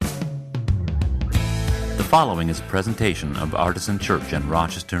following is a presentation of Artisan Church in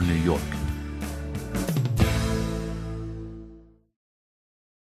Rochester, New York.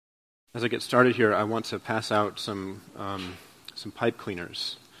 As I get started here, I want to pass out some pipe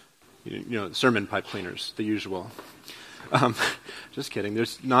cleaners, sermon pipe cleaners, the usual. Just kidding.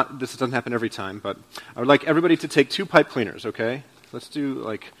 This doesn't happen every time, but I would like everybody to take 2 pipe cleaners. Okay, let's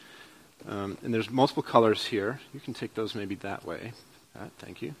do and there's multiple colors here. You can take those maybe that way.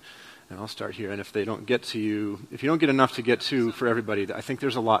 Thank you. And I'll start here. And if they don't get to you, if you don't get enough to get to for everybody, I think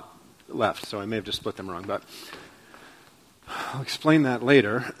there's a lot left, so I may have just split them wrong, but I'll explain that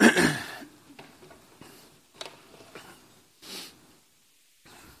later.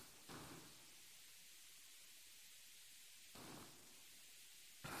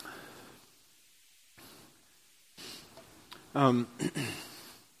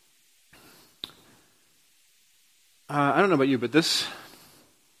 I don't know about you, but this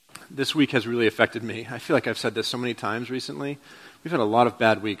week has really affected me. I feel like I've said this so many times recently. We've had a lot of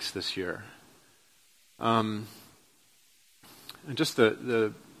bad weeks this year. And just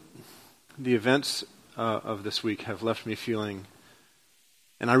the events of this week have left me feeling,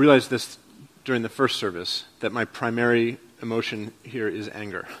 and I realized this during the first service, that my primary emotion here is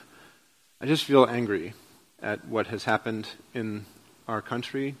anger. I just feel angry at what has happened in our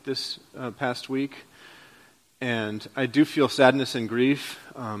country this past week. And I do feel sadness and grief,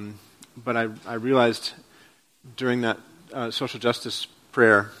 but I realized during that social justice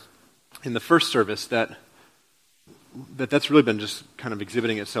prayer in the first service that's really been just kind of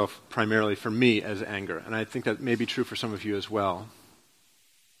exhibiting itself primarily for me as anger. And I think that may be true for some of you as well.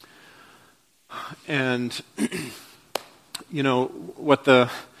 And, what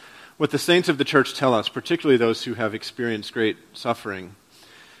the saints of the church tell us, particularly those who have experienced great suffering,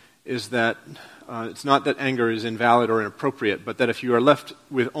 is that it's not that anger is invalid or inappropriate, but that if you are left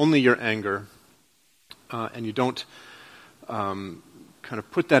with only your anger and you don't kind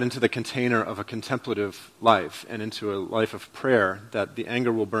of put that into the container of a contemplative life and into a life of prayer, that the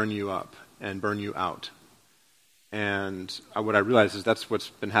anger will burn you up and burn you out. And what I realize is that's what's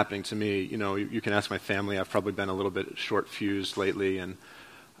been happening to me. You can ask my family. I've probably been a little bit short-fused lately, and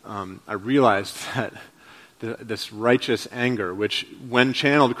I realized that this righteous anger, which when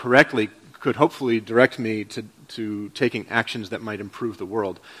channeled correctly could hopefully direct me to taking actions that might improve the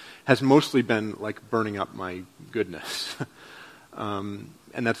world, has mostly been like burning up my goodness. And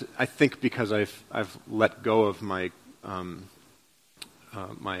that's, I think, because I've let go of my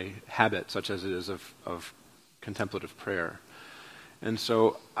my habit, such as it is of contemplative prayer. And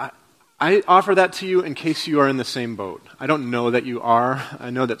so I offer that to you in case you are in the same boat. I don't know that you are.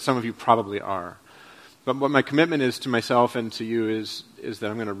 I know that some of you probably are. But what my commitment is to myself and to you is that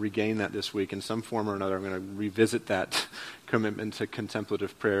I'm going to regain that this week in some form or another. I'm going to revisit that commitment to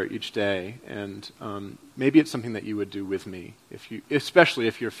contemplative prayer each day. And maybe it's something that you would do with me, especially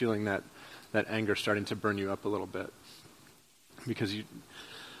if you're feeling that anger starting to burn you up a little bit. Because you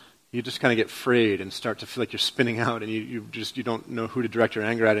just kind of get frayed and start to feel like you're spinning out, and you don't know who to direct your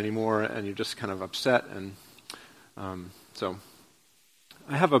anger at anymore, and you're just kind of upset. And so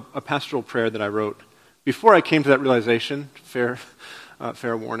I have a pastoral prayer that I wrote before I came to that realization. Fair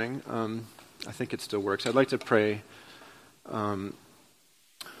warning. I think it still works. I'd like to pray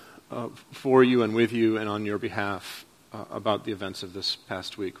for you and with you and on your behalf about the events of this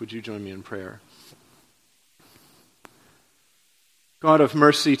past week. Would you join me in prayer? God of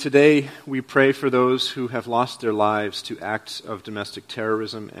mercy, today we pray for those who have lost their lives to acts of domestic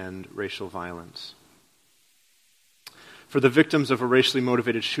terrorism and racial violence. For the victims of a racially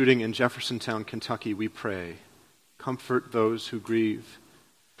motivated shooting in Jeffersontown, Kentucky, we pray, comfort those who grieve.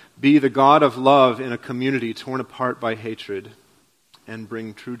 Be the God of love in a community torn apart by hatred, and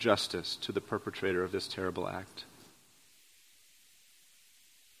bring true justice to the perpetrator of this terrible act.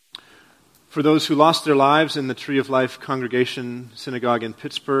 For those who lost their lives in the Tree of Life Congregation Synagogue in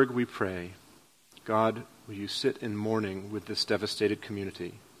Pittsburgh, we pray, God, will you sit in mourning with this devastated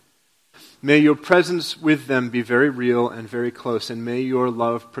community? May your presence with them be very real and very close, and may your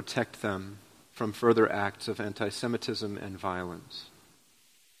love protect them from further acts of anti-Semitism and violence.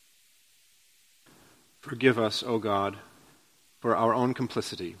 Forgive us, O God, for our own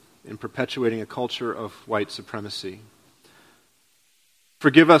complicity in perpetuating a culture of white supremacy.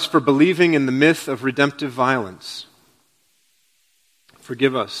 Forgive us for believing in the myth of redemptive violence.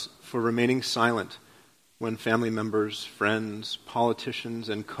 Forgive us for remaining silent when family members, friends, politicians,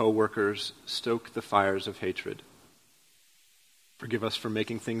 and co-workers stoke the fires of hatred. Forgive us for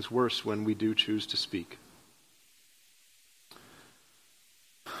making things worse when we do choose to speak.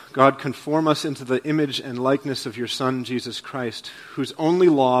 God, conform us into the image and likeness of your Son, Jesus Christ, whose only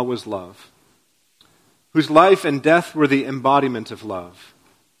law was love. whose life and death were the embodiment of love,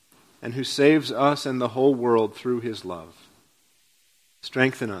 and who saves us and the whole world through his love.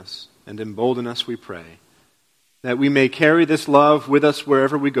 Strengthen us and embolden us, we pray, that we may carry this love with us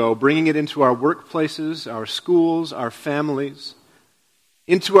wherever we go, bringing it into our workplaces, our schools, our families,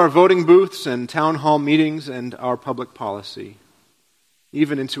 into our voting booths and town hall meetings and our public policy,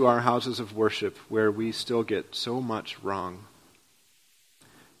 even into our houses of worship where we still get so much wrong.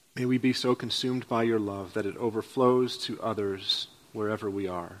 May we be so consumed by your love that it overflows to others wherever we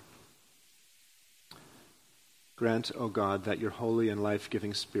are. Grant, O God, that your holy and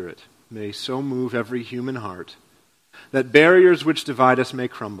life-giving Spirit may so move every human heart that barriers which divide us may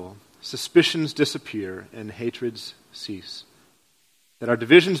crumble, suspicions disappear, and hatreds cease. That our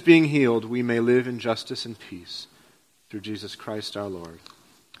divisions being healed, we may live in justice and peace. Through Jesus Christ our Lord.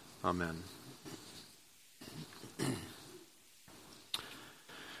 Amen.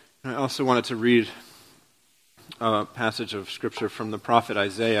 I also wanted to read a passage of Scripture from the prophet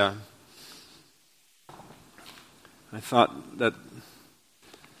Isaiah. I thought that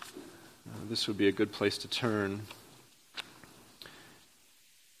this would be a good place to turn,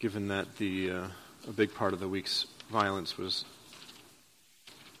 given that a big part of the week's violence was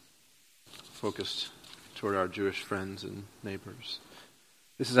focused toward our Jewish friends and neighbors.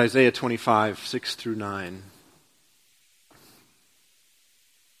 This is Isaiah 25, 6 through 9.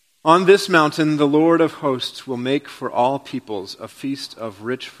 On this mountain the Lord of hosts will make for all peoples a feast of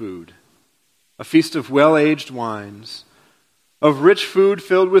rich food, a feast of well-aged wines, of rich food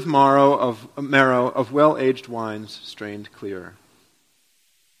filled with marrow of well-aged wines strained clear.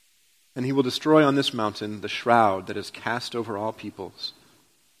 And he will destroy on this mountain the shroud that is cast over all peoples,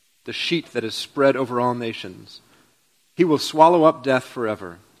 the sheet that is spread over all nations. He will swallow up death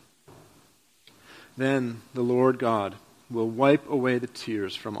forever. Then the Lord God will wipe away the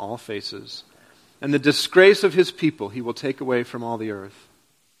tears from all faces, and the disgrace of his people he will take away from all the earth.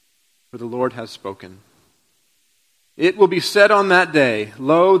 For the Lord has spoken. It will be said on that day,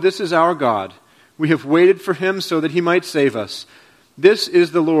 Lo, this is our God. We have waited for him so that he might save us. This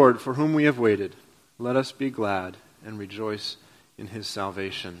is the Lord for whom we have waited. Let us be glad and rejoice in his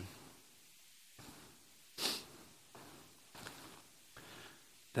salvation.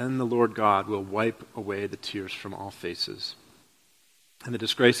 Then the Lord God will wipe away the tears from all faces, and the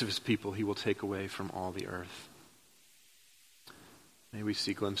disgrace of his people he will take away from all the earth. May we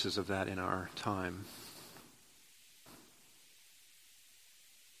see glimpses of that in our time.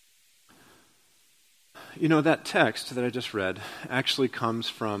 You know, that text that I just read actually comes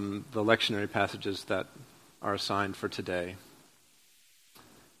from the lectionary passages that are assigned for today.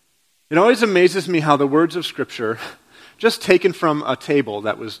 It always amazes me how the words of Scripture, just taken from a table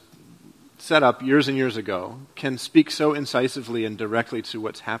that was set up years and years ago, can speak so incisively and directly to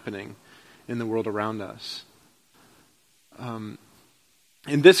what's happening in the world around us.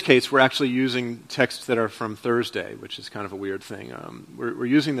 In this case, we're actually using texts that are from Thursday, which is kind of a weird thing. We're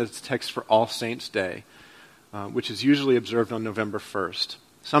using this text for All Saints' Day, which is usually observed on November 1st.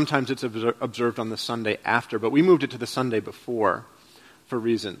 Sometimes it's observed on the Sunday after, but we moved it to the Sunday before for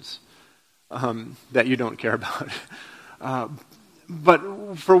reasons that you don't care about.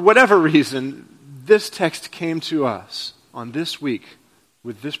 But for whatever reason, this text came to us on this week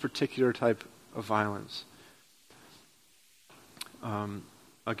with this particular type of violence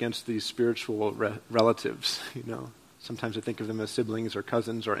against these spiritual relatives. You know, sometimes I think of them as siblings or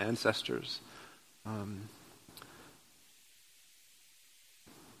cousins or ancestors.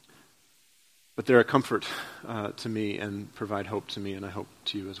 But they're a comfort to me and provide hope to me, and I hope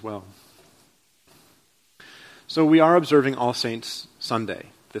to you as well. So we are observing All Saints Sunday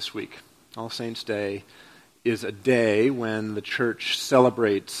this week. All Saints Day is a day when the church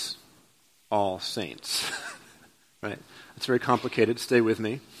celebrates all saints. Right? It's very complicated. Stay with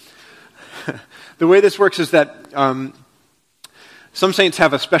me. The way this works is that some saints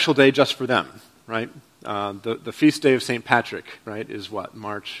have a special day just for them, right? The feast day of St. Patrick, right, is what?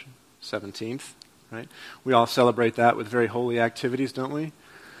 March 17th, right? We all celebrate that with very holy activities, don't we?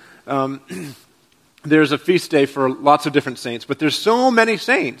 There's a feast day for lots of different saints, but there's so many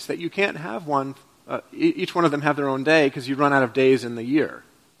saints that you can't have one, each one of them have their own day because you run out of days in the year.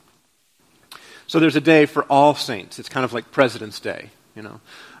 So there's a day for all saints. It's kind of like President's Day, you know.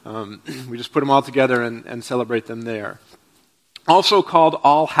 We just put them all together and celebrate them there. Also called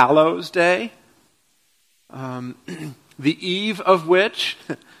All Hallows Day, the eve of which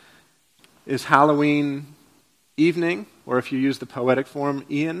is Halloween evening, or if you use the poetic form,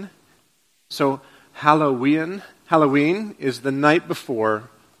 Ian. So Halloween is the night before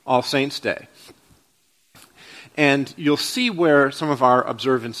All Saints' Day. And you'll see where some of our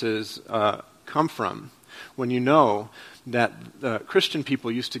observances come from. when you know that the Christian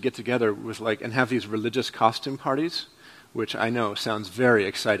people used to get together with and have these religious costume parties, which I know sounds very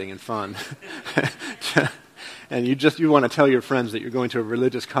exciting and fun. And you want to tell your friends that you're going to a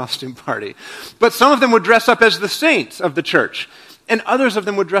religious costume party. But some of them would dress up as the saints of the church, and others of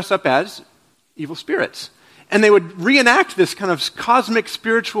them would dress up as evil spirits. And they would reenact this kind of cosmic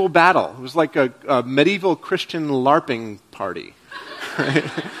spiritual battle. It was like a medieval Christian LARPing party. Right?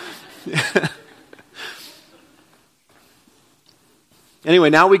 Anyway,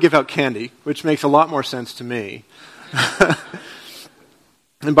 now we give out candy, which makes a lot more sense to me.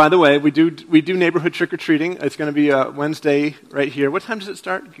 And by the way, we do neighborhood trick-or-treating. It's going to be Wednesday right here. What time does it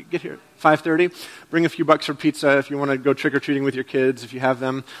start? Get here 5:30. Bring a few bucks for pizza if you want to go trick-or-treating with your kids, if you have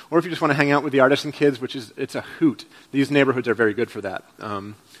them. Or if you just want to hang out with the artisan kids, it's a hoot. These neighborhoods are very good for that.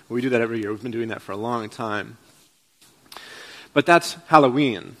 We do that every year. We've been doing that for a long time. But that's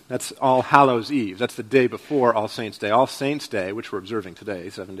Halloween. That's All Hallows Eve. That's the day before All Saints' Day. All Saints' Day, which we're observing today,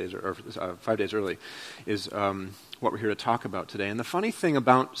 5 days early, is what we're here to talk about today. And the funny thing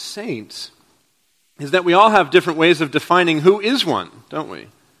about saints is that we all have different ways of defining who is one, don't we?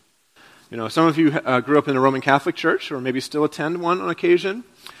 You know, some of you grew up in the Roman Catholic Church, or maybe still attend one on occasion.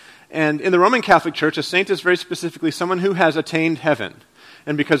 And in the Roman Catholic Church, a saint is very specifically someone who has attained heaven.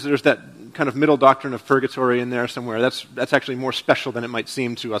 And because there's that kind of middle doctrine of purgatory in there somewhere, that's actually more special than it might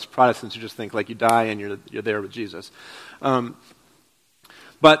seem to us Protestants who just think like you die and you're there with Jesus.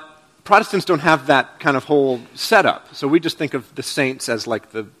 But Protestants don't have that kind of whole setup. So we just think of the saints as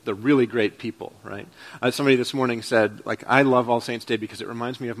like the really great people, right? Somebody this morning said, I love All Saints' Day because it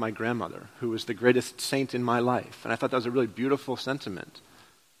reminds me of my grandmother, who was the greatest saint in my life. And I thought that was a really beautiful sentiment.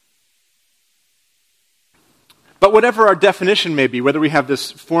 But whatever our definition may be, whether we have this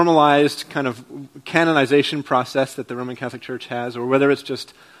formalized kind of canonization process that the Roman Catholic Church has, or whether it's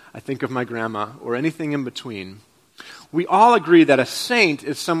just, I think of my grandma, or anything in between, we all agree that a saint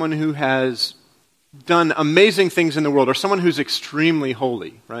is someone who has done amazing things in the world, or someone who's extremely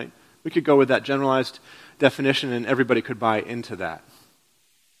holy, right? We could go with that generalized definition, and everybody could buy into that.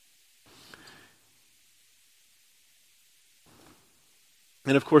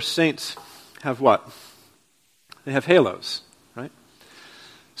 And of course, saints have what? They have halos, right?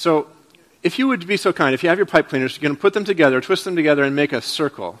 So if you would be so kind, if you have your pipe cleaners, you're going to put them together, twist them together, and make a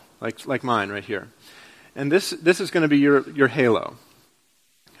circle, like mine right here. And this is going to be your halo.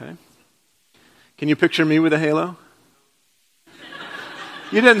 Okay? Can you picture me with a halo?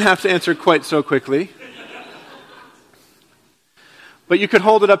 You didn't have to answer quite so quickly. But you could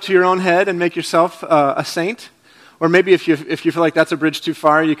hold it up to your own head and make yourself a saint. Or maybe if you feel like that's a bridge too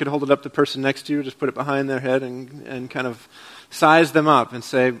far, you could hold it up to the person next to you, just put it behind their head and kind of size them up and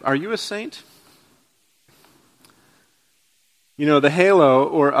say, are you a saint? You know, the halo,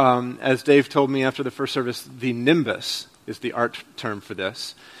 or as Dave told me after the first service, the nimbus is the art term for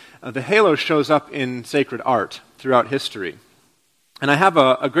this. The halo shows up in sacred art throughout history. And I have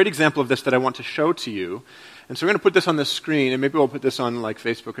a great example of this that I want to show to you. And so we're going to put this on the screen, and maybe we'll put this on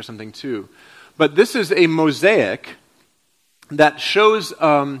Facebook or something too. But this is a mosaic that shows,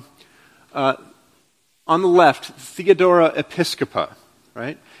 on the left, Theodora Episcopa,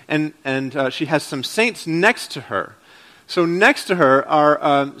 right? And she has some saints next to her. So next to her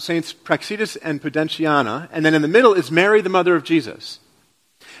are Saints Praxedis and Pudentiana, and then in the middle is Mary, the mother of Jesus.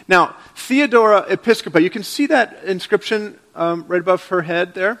 Now, Theodora Episcopa, you can see that inscription right above her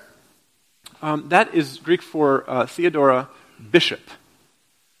head there. That is Greek for Theodora, bishop.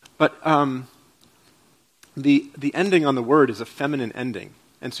 But the ending on the word is a feminine ending.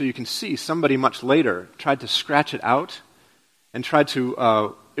 And so you can see somebody much later tried to scratch it out and tried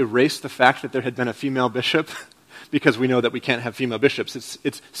to erase the fact that there had been a female bishop, because we know that we can't have female bishops.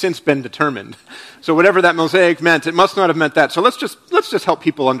 It's since been determined. So whatever that mosaic meant, it must not have meant that. So let's just help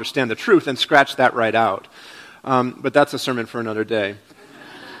people understand the truth and scratch that right out. But that's a sermon for another day.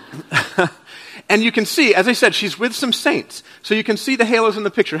 And you can see, as I said, she's with some saints. So you can see the halos in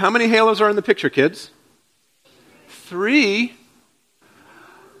the picture. How many halos are in the picture, kids? 3.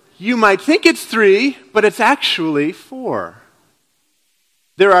 You might think it's 3, but it's actually 4.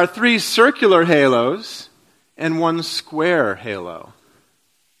 There are 3 circular halos and 1 square halo.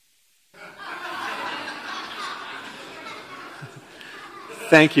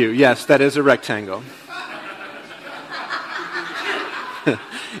 Thank you. Yes, that is a rectangle.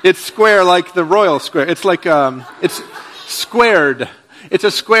 It's square like the royal square. It's like, it's squared. It's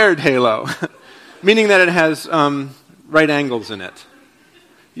a squared halo, meaning that it has right angles in it.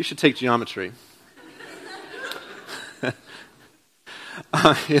 You should take geometry.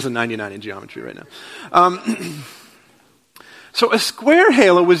 He has a 99 in geometry right now. So a square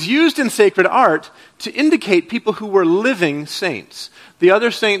halo was used in sacred art to indicate people who were living saints. The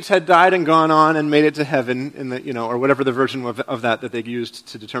other saints had died and gone on and made it to heaven, or whatever the version of that they used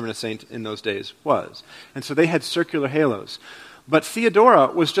to determine a saint in those days was. And so they had circular halos. But Theodora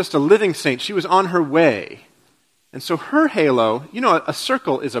was just a living saint. She was on her way. And so her halo, a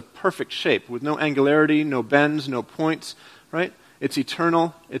circle is a perfect shape with no angularity, no bends, no points, right? It's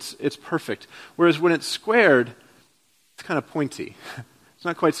eternal. It's perfect. Whereas when it's squared, it's kind of pointy. It's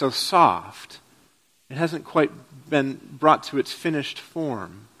not quite so soft. It hasn't quite been brought to its finished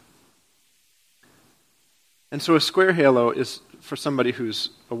form. And so a square halo is for somebody who's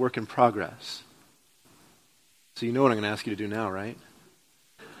a work in progress. So you know what I'm going to ask you to do now, right?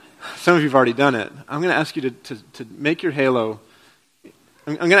 Some of you have already done it. I'm going to ask you to make your halo.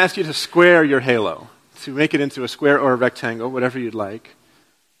 I'm going to ask you to square your halo, to make it into a square or a rectangle, whatever you'd like.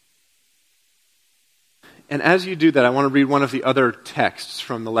 And as you do that, I want to read one of the other texts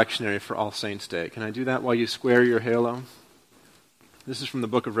from the lectionary for All Saints' Day. Can I do that while you square your halo? This is from the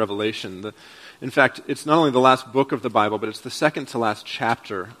book of Revelation. In fact, it's not only the last book of the Bible, but it's the second to last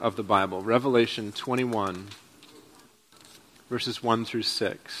chapter of the Bible. Revelation 21, verses 1 through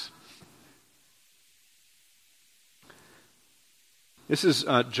 6. This is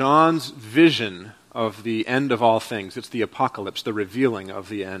John's vision of the end of all things. It's the apocalypse, the revealing of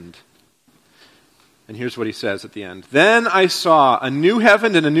the end. And here's what he says at the end. Then I saw a new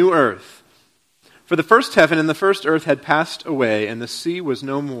heaven and a new earth. For the first heaven and the first earth had passed away, and the sea was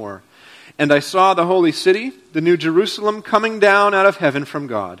no more. And I saw the holy city, the new Jerusalem, coming down out of heaven from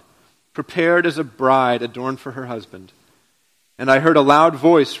God, prepared as a bride adorned for her husband. And I heard a loud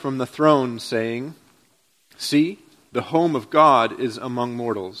voice from the throne saying, See, the home of God is among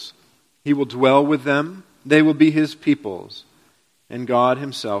mortals. He will dwell with them, they will be his peoples, and God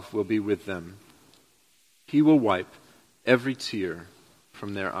himself will be with them. He will wipe every tear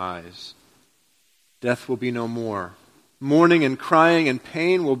from their eyes. Death will be no more. Mourning and crying and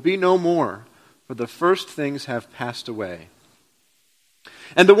pain will be no more, for the first things have passed away.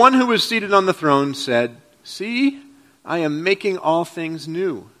 And the one who was seated on the throne said, See, I am making all things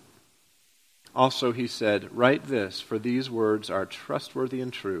new. Also he said, Write this, for these words are trustworthy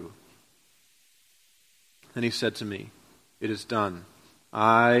and true. Then he said to me, It is done.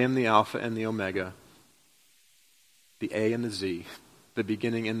 I am the Alpha and the Omega, the A and the Z, the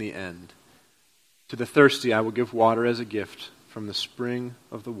beginning and the end. To the thirsty I will give water as a gift from the spring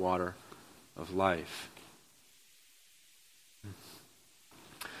of the water of life.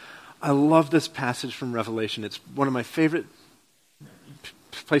 I love this passage from Revelation. It's one of my favorite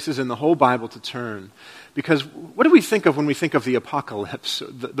places in the whole Bible to turn. Because what do we think of when we think of the apocalypse,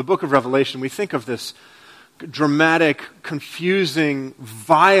 the book of Revelation? We think of this dramatic, confusing,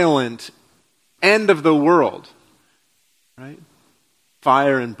 violent end of the world. Right?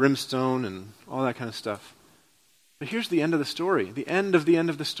 Fire and brimstone and all that kind of stuff. But here's the end of the story. The end of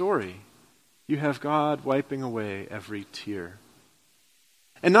the story. You have God wiping away every tear.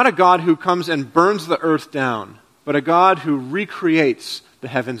 And not a God who comes and burns the earth down, but a God who recreates the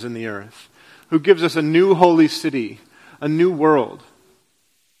heavens and the earth, who gives us a new holy city, a new world,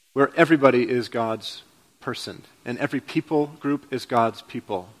 where everybody is God's person, and every people group is God's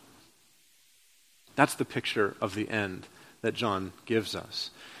people. That's the picture of the end that John gives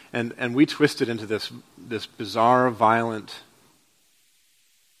us. And we twist it into this bizarre, violent,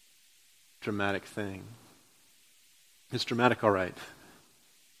 dramatic thing. It's dramatic, all right.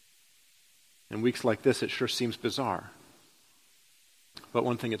 In weeks like this, it sure seems bizarre. But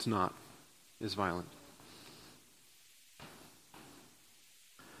one thing it's not is violent.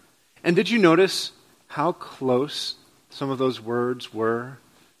 And did you notice how close some of those words were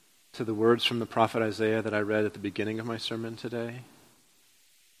to the words from the prophet Isaiah that I read at the beginning of my sermon today?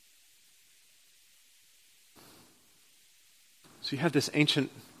 So you have this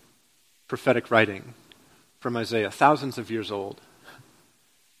ancient prophetic writing from Isaiah, thousands of years old.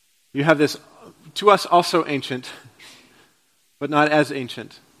 You have this, to us also ancient, but not as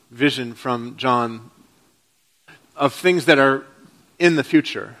ancient, vision from John of things that are in the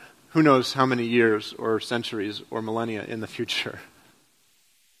future. Who knows how many years or centuries or millennia in the future.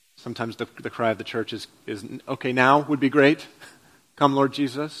 Sometimes the cry of the church is, okay, now would be great. Come, Lord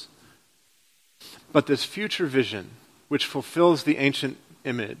Jesus. But this future vision, which fulfills the ancient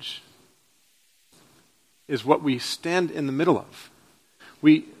image, is what we stand in the middle of.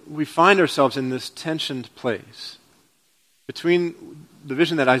 We find ourselves in this tensioned place between the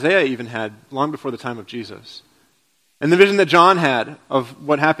vision that Isaiah even had long before the time of Jesus and the vision that John had of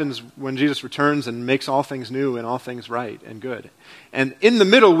what happens when Jesus returns and makes all things new and all things right and good. And in the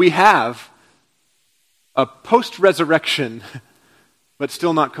middle we have a post-resurrection, but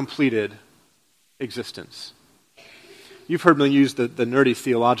still not completed existence. You've heard me use the nerdy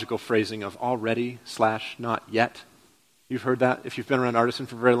theological phrasing of already/not yet. You've heard that? If you've been around Artisan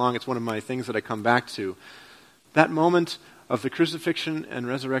for very long, it's one of my things that I come back to. That moment of the crucifixion and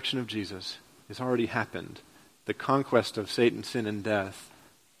resurrection of Jesus has already happened. The conquest of Satan, sin, and death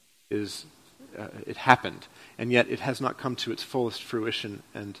it happened, and yet it has not come to its fullest fruition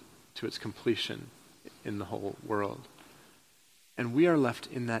and to its completion in the whole world. And we are left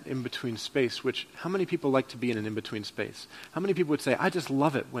in that in-between space, which, how many people like to be in an in-between space? How many people would say, I just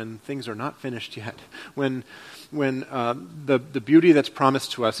love it when things are not finished yet, when the beauty that's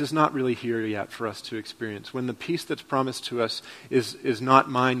promised to us is not really here yet for us to experience, when the peace that's promised to us is not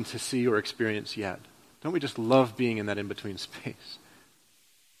mine to see or experience yet? Don't we just love being in that in-between space?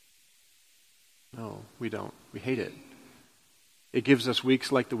 No, we don't. We hate it. It gives us weeks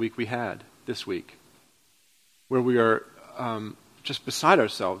like the week we had this week, where we are just beside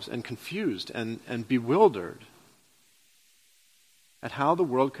ourselves and confused and bewildered at how the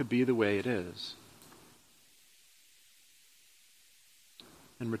world could be the way it is.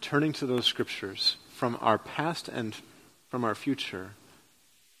 And returning to those scriptures from our past and from our future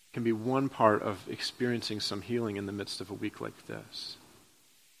can be one part of experiencing some healing in the midst of a week like this.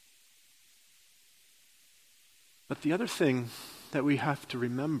 But the other thing that we have to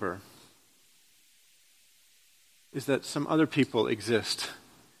remember is that some other people exist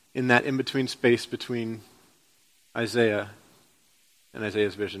in that in-between space between Isaiah and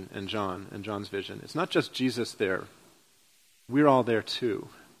Isaiah's vision and John's vision. It's not just Jesus there. We're all there too.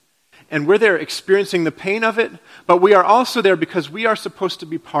 And we're there experiencing the pain of it, but we are also there because we are supposed to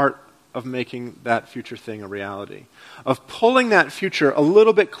be part of making that future thing a reality, of pulling that future a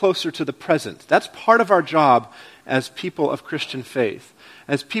little bit closer to the present. That's part of our job as people of Christian faith,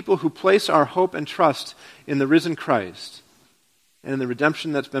 as people who place our hope and trust in the risen Christ and in the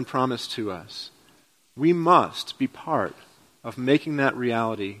redemption that's been promised to us. We must be part of making that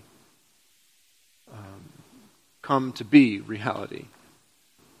reality come to be reality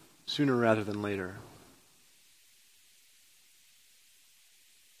sooner rather than later.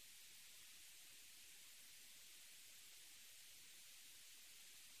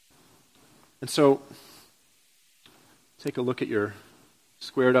 And so, take a look at your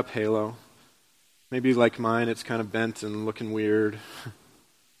squared up halo. Maybe like mine, it's kind of bent and looking weird.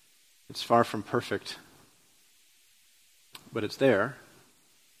 It's far from perfect, but it's there.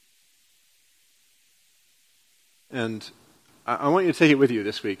 And I want you to take it with you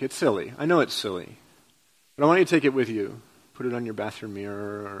this week. It's silly. I know it's silly. But I want you to take it with you. Put it on your bathroom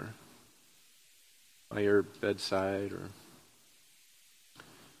mirror or by your bedside or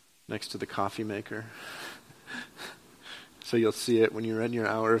next to the coffee maker. So you'll see it when you're in your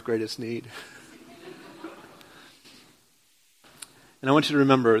hour of greatest need. And I want you to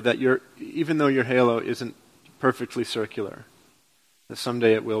remember that even though your halo isn't perfectly circular, that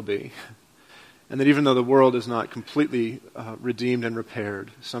someday it will be. And that even though the world is not completely redeemed and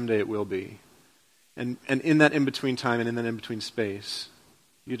repaired, someday it will be. And in that in-between time and in that in-between space,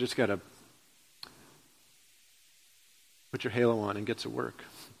 you just got to put your halo on and get to work.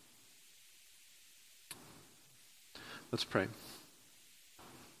 Let's pray.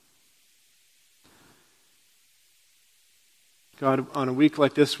 God, on a week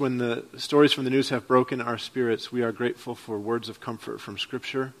like this, when the stories from the news have broken our spirits, we are grateful for words of comfort from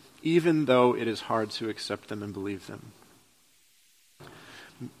Scripture, even though it is hard to accept them and believe them.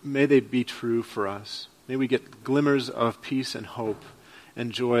 May they be true for us. May we get glimmers of peace and hope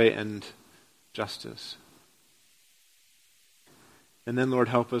and joy and justice. And then, Lord,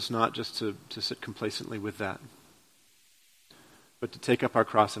 help us not just to sit complacently with that, but to take up our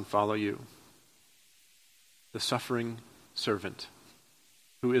cross and follow you, the suffering servant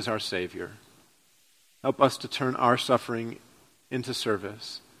who is our Savior. Help us to turn our suffering into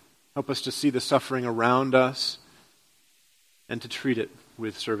service. Help us to see the suffering around us and to treat it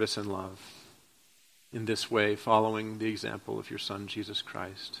with service and love. In this way, following the example of your Son, Jesus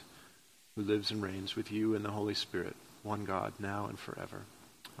Christ, who lives and reigns with you and the Holy Spirit, one God, now and forever.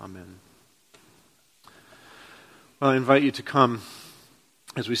 Amen. Well, I invite you to come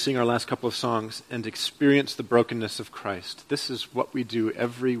as we sing our last couple of songs and experience the brokenness of Christ. This is what we do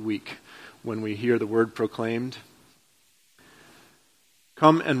every week when we hear the word proclaimed.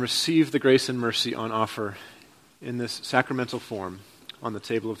 Come and receive the grace and mercy on offer in this sacramental form on the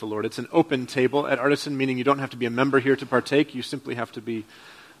table of the Lord. It's an open table at Artisan, meaning you don't have to be a member here to partake. You simply have to be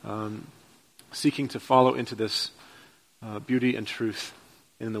seeking to follow into this beauty and truth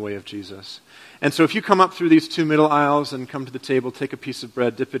in the way of Jesus. And so if you come up through these two middle aisles and come to the table, take a piece of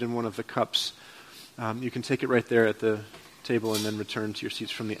bread, dip it in one of the cups, You can take it right there at the table and then return to your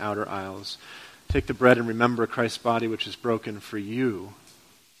seats from the outer aisles. Take the bread and remember Christ's body which is broken for you.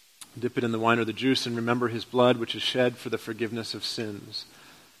 Dip it in the wine or the juice and remember his blood which is shed for the forgiveness of sins.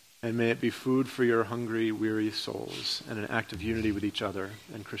 And may it be food for your hungry, weary souls and an act of unity with each other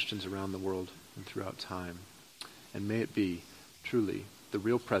and Christians around the world and throughout time. And may it be truly the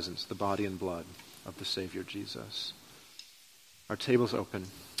real presence, the body and blood of the Savior Jesus. Our table's open.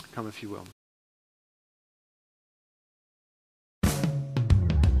 Come if you will.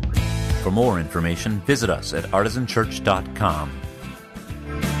 For more information, visit us at artisanchurch.com.